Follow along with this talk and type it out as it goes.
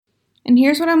And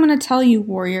here's what I'm going to tell you,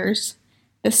 warriors.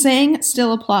 The saying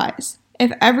still applies.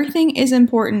 If everything is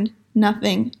important,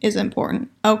 nothing is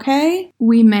important, okay?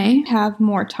 We may have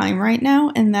more time right now,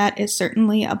 and that is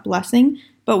certainly a blessing,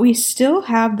 but we still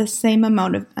have the same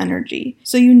amount of energy.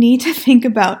 So you need to think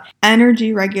about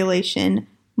energy regulation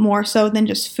more so than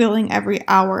just filling every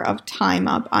hour of time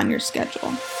up on your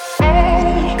schedule.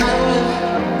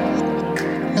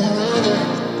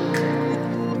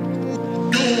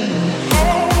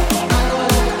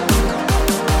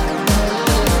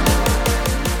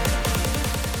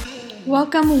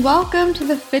 Welcome to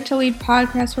the Fit to Lead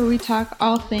podcast, where we talk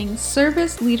all things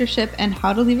service, leadership, and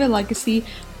how to leave a legacy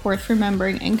worth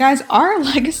remembering. And guys, our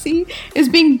legacy is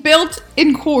being built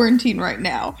in quarantine right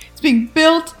now. It's being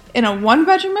built in a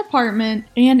one-bedroom apartment,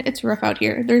 and it's rough out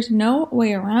here. There's no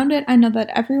way around it. I know that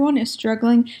everyone is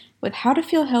struggling with how to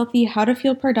feel healthy, how to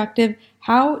feel productive,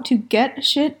 how to get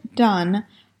shit done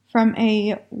from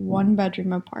a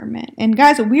one-bedroom apartment. And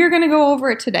guys, we are going to go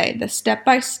over it today, the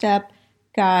step-by-step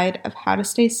guide of how to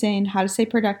stay sane, how to stay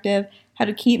productive, how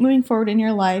to keep moving forward in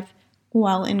your life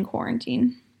while in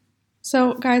quarantine.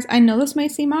 So guys, I know this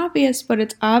might seem obvious, but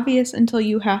it's obvious until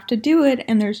you have to do it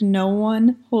and there's no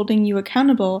one holding you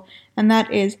accountable, and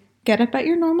that is get up at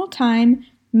your normal time,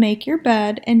 make your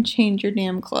bed, and change your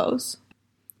damn clothes.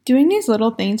 Doing these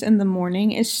little things in the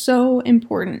morning is so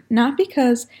important, not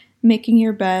because making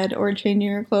your bed or changing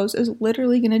your clothes is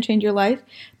literally going to change your life,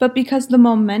 but because the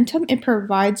momentum it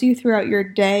provides you throughout your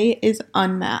day is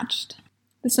unmatched.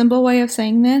 The simple way of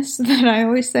saying this that I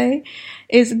always say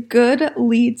is good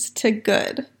leads to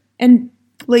good, and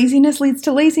laziness leads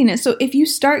to laziness. So if you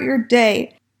start your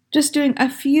day just doing a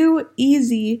few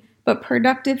easy but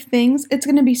productive things, it's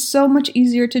going to be so much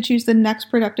easier to choose the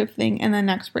next productive thing and the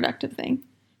next productive thing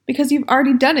because you've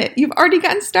already done it. You've already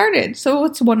gotten started. So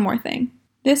what's one more thing?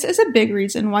 This is a big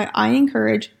reason why I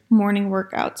encourage morning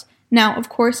workouts. Now, of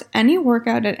course, any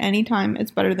workout at any time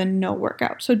is better than no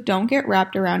workout. So don't get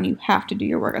wrapped around you have to do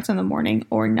your workouts in the morning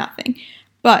or nothing.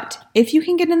 But if you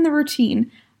can get in the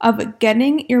routine of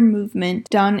getting your movement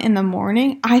done in the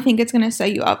morning, I think it's going to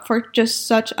set you up for just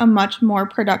such a much more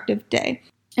productive day.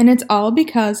 And it's all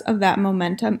because of that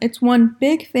momentum. It's one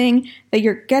big thing that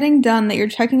you're getting done, that you're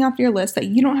checking off your list, that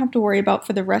you don't have to worry about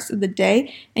for the rest of the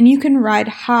day. And you can ride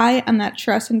high on that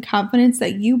trust and confidence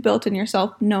that you built in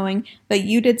yourself, knowing that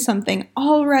you did something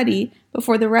already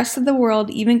before the rest of the world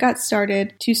even got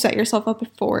started to set yourself up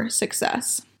for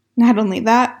success. Not only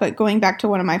that, but going back to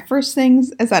one of my first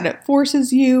things is that it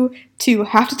forces you to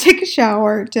have to take a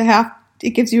shower,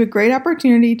 it gives you a great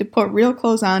opportunity to put real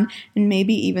clothes on and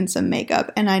maybe even some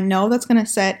makeup. And I know that's going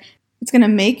to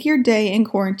make your day in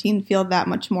quarantine feel that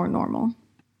much more normal.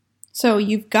 So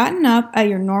you've gotten up at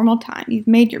your normal time. You've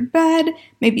made your bed,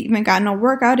 maybe even gotten a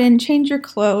workout in, changed your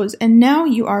clothes, and now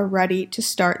you are ready to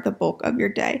start the bulk of your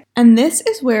day. And this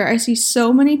is where I see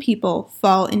so many people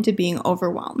fall into being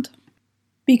overwhelmed.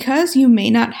 Because you may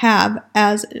not have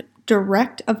as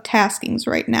direct of taskings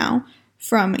right now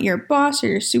from your boss or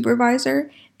your supervisor,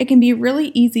 it can be really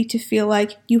easy to feel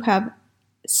like you have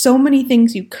so many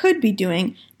things you could be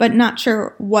doing, but not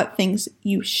sure what things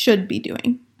you should be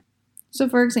doing. So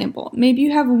for example, maybe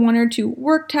you have one or two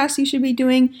work tasks you should be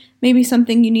doing, maybe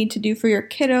something you need to do for your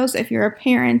kiddos if you're a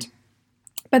parent,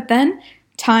 but then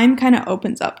time kind of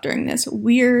opens up during this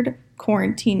weird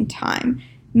quarantine time.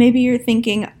 Maybe you're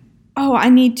thinking, oh, I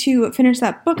need to finish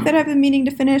that book that I've been meaning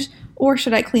to finish, or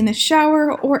should I clean the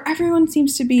shower, or everyone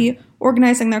seems to be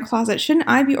organizing their closet. Shouldn't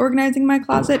I be organizing my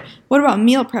closet? What about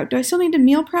meal prep? Do I still need to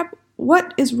meal prep?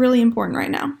 What is really important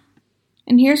right now?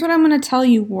 And here's what I'm going to tell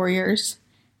you, warriors.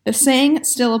 The saying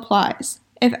still applies.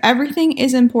 If everything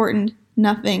is important,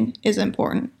 nothing is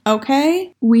important,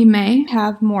 okay? We may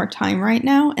have more time right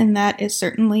now, and that is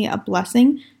certainly a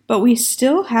blessing, but we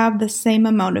still have the same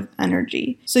amount of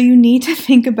energy. So you need to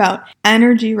think about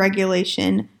energy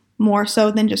regulation more so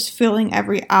than just filling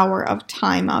every hour of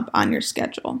time up on your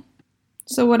schedule.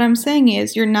 So what I'm saying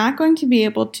is you're not going to be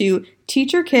able to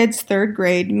teach your kids third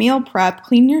grade, meal prep,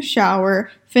 clean your shower,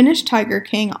 finish Tiger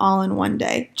King all in one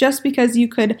day. Just because you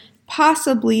could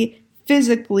possibly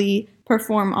physically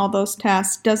perform all those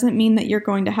tasks doesn't mean that you're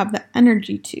going to have the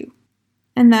energy to.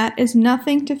 And that is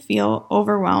nothing to feel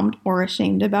overwhelmed or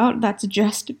ashamed about. That's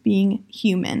just being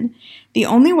human. The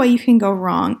only way you can go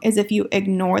wrong is if you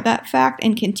ignore that fact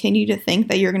and continue to think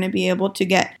that you're going to be able to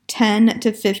get 10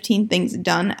 to 15 things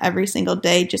done every single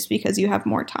day just because you have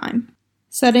more time.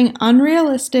 Setting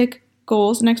unrealistic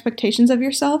goals and expectations of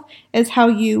yourself is how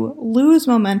you lose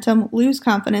momentum, lose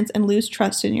confidence, and lose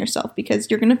trust in yourself, because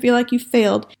you're going to feel like you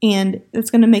failed, and it's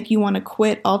going to make you want to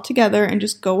quit altogether and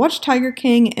just go watch Tiger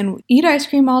King and eat ice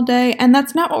cream all day. And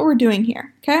that's not what we're doing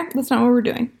here, okay? That's not what we're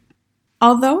doing.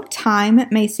 Although time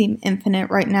may seem infinite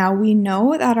right now, we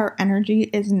know that our energy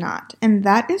is not. And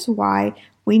that is why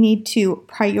we need to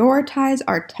prioritize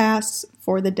our tasks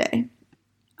for the day.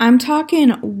 I'm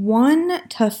talking 1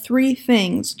 to 3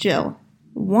 things, Jill.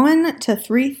 1 to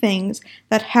 3 things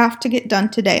that have to get done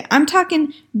today. I'm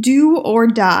talking do or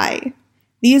die.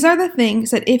 These are the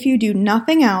things that if you do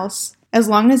nothing else, as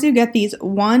long as you get these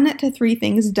 1 to 3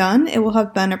 things done, it will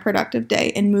have been a productive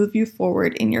day and move you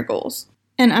forward in your goals.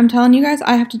 And I'm telling you guys,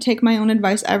 I have to take my own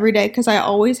advice every day because I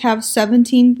always have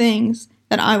 17 things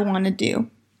that I want to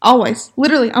do. Always.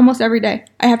 Literally, almost every day.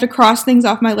 I have to cross things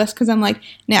off my list because I'm like,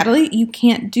 Natalie, you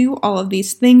can't do all of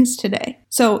these things today.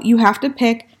 So you have to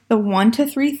pick the 1 to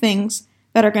 3 things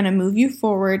that are going to move you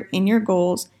forward in your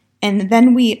goals, and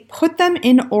then we put them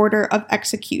in order of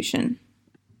execution.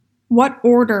 What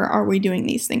order are we doing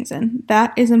these things in?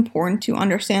 That is important to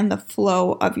understand the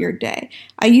flow of your day.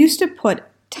 I used to put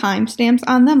timestamps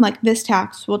on them, like this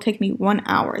task will take me 1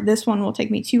 hour, this one will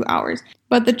take me 2 hours.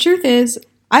 But the truth is,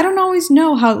 I don't always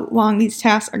know how long these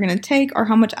tasks are going to take or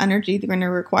how much energy they're going to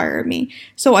require of me.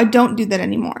 So I don't do that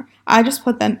anymore. I just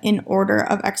put them in order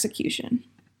of execution.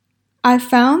 I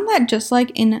found that just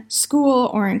like in school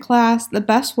or in class, the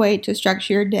best way to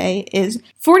structure your day is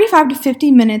 45 to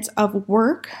 50 minutes of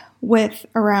work with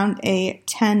around a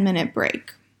 10-minute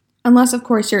break. Unless, of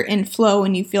course, you're in flow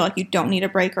and you feel like you don't need a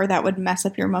break or that would mess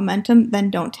up your momentum, then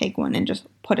don't take one and just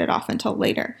put it off until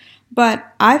later.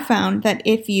 But I found that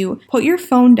if you put your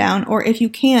phone down, or if you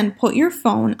can, put your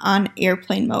phone on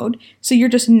airplane mode, so you're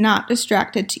just not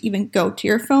distracted to even go to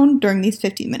your phone during these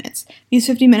 50 minutes. These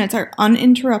 50 minutes are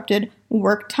uninterrupted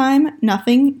work time.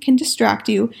 Nothing can distract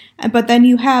you. But then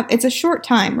it's a short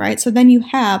time, right? So then you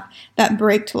have that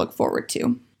break to look forward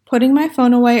to. Putting my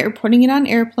phone away or putting it on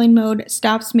airplane mode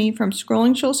stops me from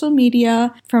scrolling social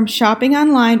media, from shopping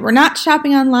online. We're not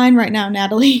shopping online right now,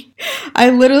 Natalie.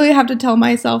 I literally have to tell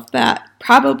myself that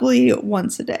probably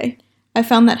once a day. I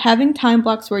found that having time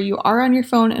blocks where you are on your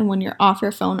phone and when you're off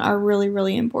your phone are really,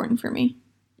 really important for me.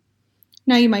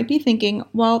 Now you might be thinking,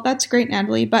 well, that's great,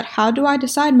 Natalie, but how do I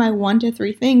decide my 1 to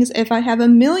 3 things if I have a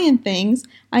million things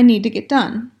I need to get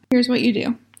done? Here's what you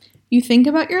do. You think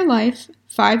about your life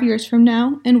 5 years from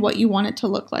now and what you want it to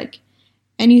look like.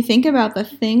 And you think about the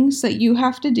things that you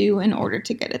have to do in order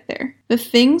to get it there. The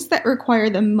things that require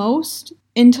the most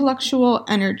intellectual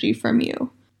energy from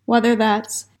you. Whether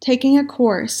that's taking a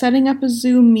course, setting up a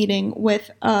Zoom meeting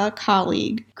with a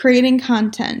colleague, creating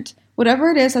content, whatever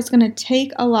it is that's going to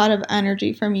take a lot of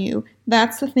energy from you,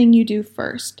 that's the thing you do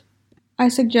first. I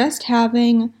suggest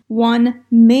having 1,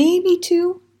 maybe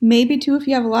 2 if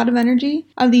you have a lot of energy,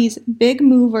 of these big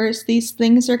movers. These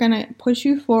things are going to push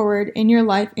you forward in your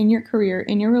life, in your career,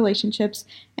 in your relationships,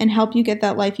 and help you get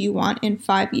that life you want in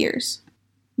 5 years.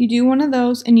 You do one of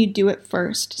those and you do it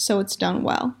first, so it's done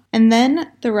well. And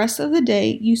then the rest of the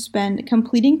day you spend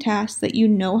completing tasks that you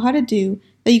know how to do,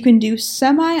 that you can do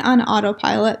semi on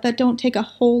autopilot, that don't take a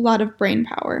whole lot of brain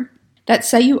power, that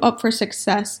set you up for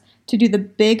success to do the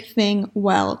big thing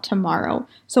well tomorrow.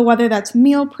 So whether that's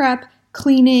meal prep,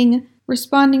 cleaning,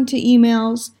 responding to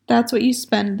emails, that's what you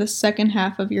spend the second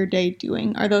half of your day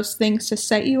doing, are those things to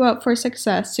set you up for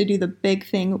success to do the big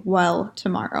thing well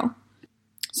tomorrow.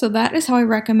 So that is how I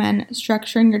recommend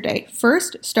structuring your day.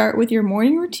 First, start with your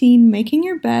morning routine, making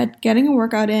your bed, getting a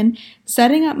workout in,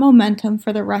 setting up momentum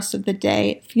for the rest of the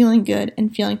day, feeling good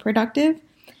and feeling productive.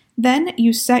 Then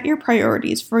you set your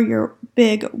priorities for your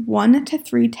big 1 to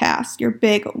 3 tasks, your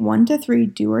big 1 to 3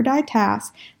 do or die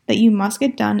tasks that you must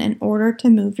get done in order to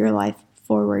move your life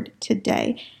forward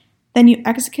today. Then you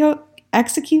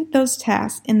execute those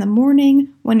tasks in the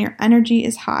morning when your energy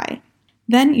is high.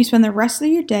 Then you spend the rest of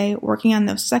your day working on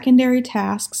those secondary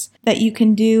tasks that you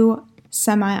can do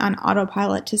semi on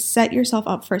autopilot to set yourself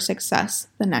up for success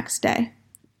the next day.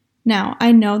 Now,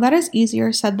 I know that is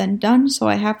easier said than done, so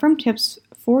I have some tips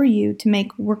for you to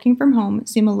make working from home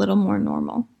seem a little more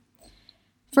normal.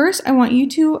 First, I want you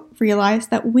to realize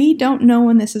that we don't know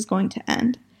when this is going to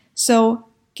end. So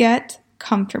get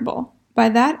comfortable. By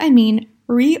that, I mean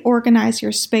reorganize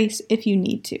your space if you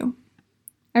need to.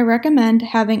 I recommend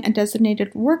having a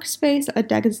designated workspace, a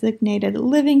designated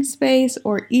living space,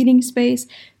 or eating space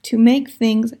to make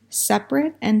things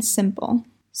separate and simple.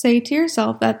 Say to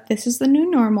yourself that this is the new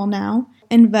normal now.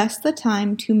 Invest the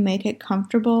time to make it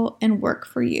comfortable and work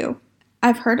for you.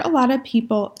 I've heard a lot of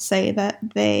people say that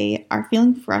they are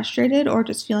feeling frustrated or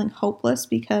just feeling hopeless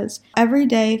because every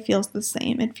day feels the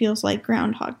same. It feels like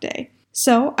Groundhog Day.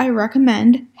 So I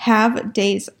recommend have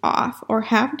days off or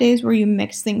have days where you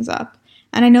mix things up.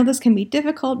 And I know this can be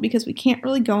difficult because we can't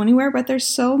really go anywhere, but there's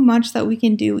so much that we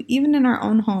can do even in our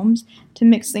own homes to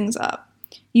mix things up.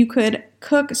 You could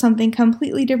cook something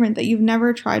completely different that you've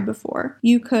never tried before.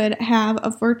 You could have a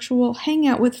virtual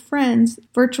hangout with friends,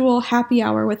 virtual happy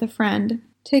hour with a friend.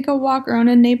 Take a walk around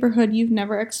a neighborhood you've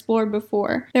never explored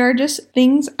before. There are just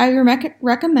things I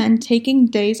recommend taking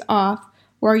days off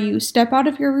where you step out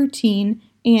of your routine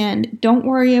and don't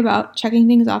worry about checking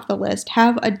things off the list.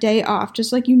 Have a day off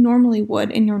just like you normally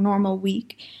would in your normal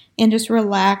week and just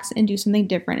relax and do something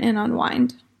different and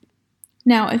unwind.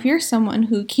 Now, if you're someone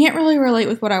who can't really relate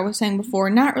with what I was saying before,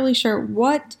 not really sure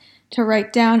what to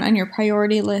write down on your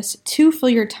priority list to fill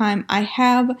your time, I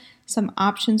have some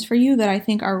options for you that I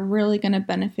think are really going to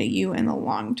benefit you in the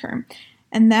long term.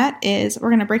 And that is, we're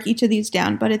going to break each of these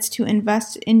down, but it's to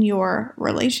invest in your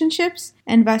relationships,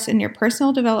 invest in your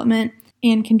personal development,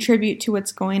 and contribute to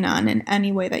what's going on in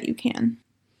any way that you can.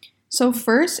 So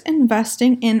first,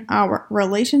 investing in our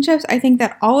relationships. I think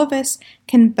that all of us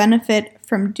can benefit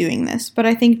from doing this, but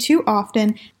I think too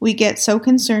often we get so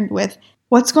concerned with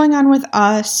what's going on with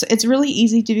us. It's really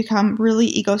easy to become really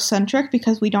egocentric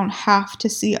because we don't have to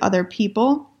see other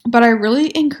people. But I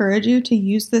really encourage you to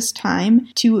use this time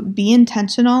to be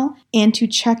intentional and to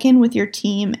check in with your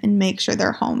team and make sure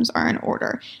their homes are in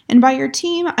order. And by your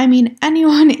team, I mean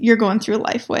anyone you're going through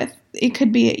life with. It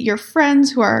could be your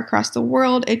friends who are across the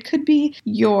world. It could be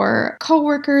your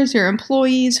coworkers, your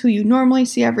employees who you normally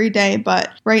see every day, but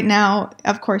right now,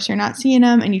 of course, you're not seeing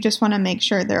them and you just want to make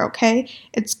sure they're okay.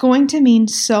 It's going to mean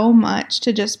so much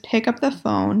to just pick up the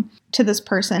phone to this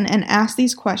person and ask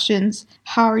these questions.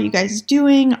 How are you guys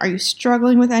doing? Are you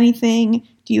struggling with anything?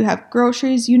 Do you have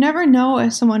groceries? You never know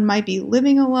if someone might be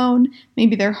living alone.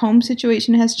 Maybe their home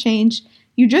situation has changed.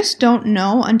 You just don't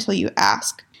know until you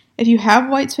ask. If you have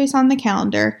white space on the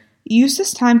calendar, use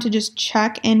this time to just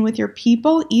check in with your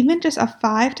people. Even just a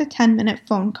 5 to 10 minute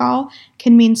phone call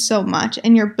can mean so much,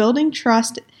 and you're building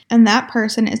trust, and that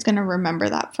person is going to remember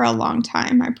that for a long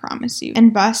time, I promise you.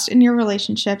 Invest in your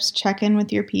relationships, check in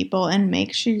with your people, and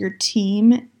make sure your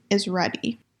team is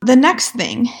ready. The next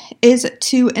thing is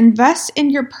to invest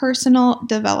in your personal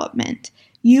development.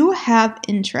 You have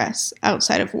interests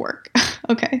outside of work,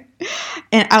 okay?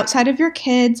 And outside of your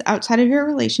kids, outside of your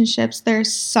relationships,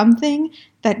 there's something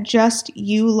that just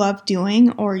you love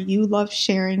doing or you love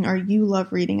sharing or you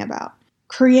love reading about.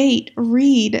 Create,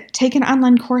 read, take an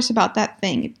online course about that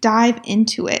thing, dive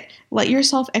into it, let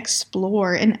yourself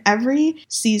explore. In every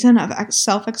season of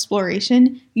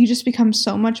self-exploration, you just become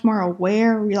so much more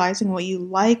aware, realizing what you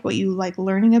like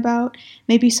learning about.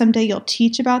 Maybe someday you'll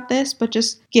teach about this, but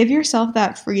just give yourself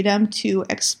that freedom to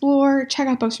explore, check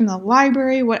out books from the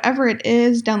library, whatever it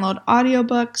is, download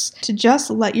audiobooks, to just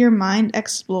let your mind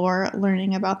explore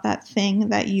learning about that thing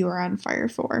that you are on fire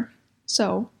for.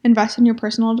 So invest in your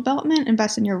personal development,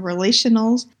 invest in your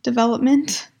relational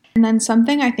development. And then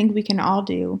something I think we can all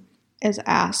do is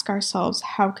ask ourselves,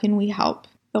 how can we help?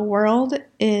 The world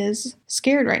is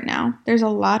scared right now. There's a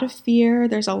lot of fear.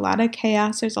 There's a lot of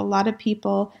chaos. There's a lot of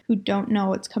people who don't know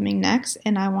what's coming next.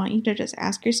 And I want you to just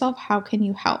ask yourself, how can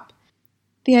you help?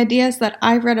 The ideas that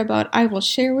I've read about, I will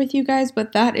share with you guys,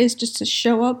 but that is just to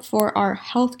show up for our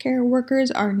healthcare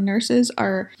workers, our nurses,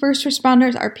 our first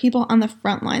responders, our people on the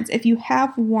front lines. If you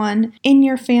have one in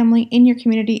your family, in your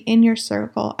community, in your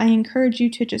circle, I encourage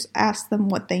you to just ask them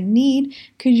what they need.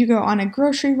 Could you go on a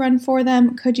grocery run for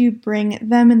them? Could you bring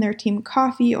them and their team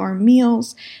coffee or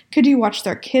meals? Could you watch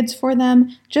their kids for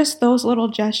them? Just those little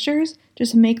gestures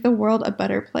just make the world a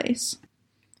better place.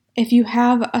 If you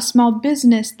have a small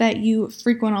business that you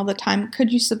frequent all the time,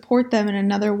 could you support them in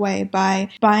another way by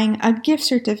buying a gift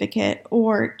certificate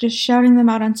or just shouting them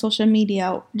out on social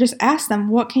media? Just ask them,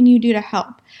 what can you do to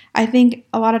help? I think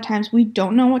a lot of times we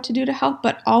don't know what to do to help,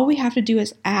 but all we have to do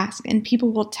is ask, and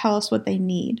people will tell us what they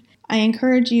need. I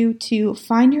encourage you to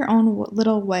find your own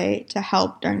little way to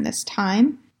help during this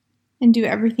time and do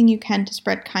everything you can to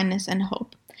spread kindness and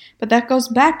hope. But that goes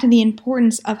back to the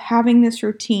importance of having this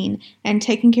routine and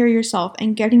taking care of yourself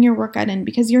and getting your workout in,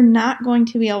 because you're not going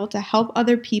to be able to help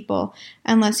other people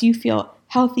unless you feel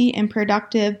healthy and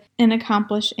productive and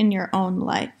accomplished in your own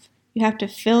life. You have to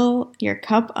fill your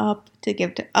cup up to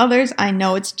give to others. I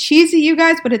know it's cheesy, you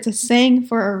guys, but it's a saying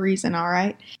for a reason, all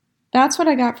right? That's what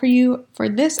I got for you for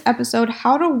this episode,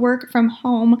 how to work from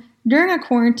home during a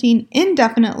quarantine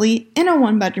indefinitely in a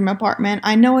 1-bedroom apartment.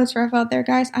 I know it's rough out there,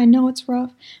 guys. I know it's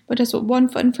rough, but just with one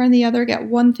foot in front of the other, get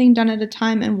one thing done at a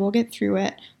time, and we'll get through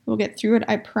it. We'll get through it,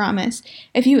 I promise.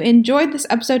 If you enjoyed this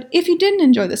episode, if you didn't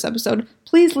enjoy this episode,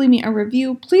 please leave me a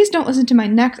review. Please don't listen to my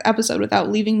next episode without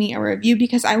leaving me a review,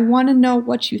 because I want to know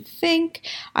what you think.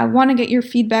 I want to get your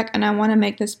feedback, and I want to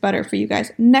make this better for you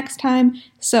guys next time.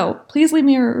 So please leave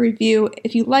me a review.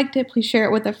 If you liked it, please share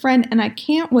it with a friend, and I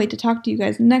can't wait to talk to you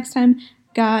guys next time.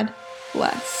 God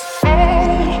bless.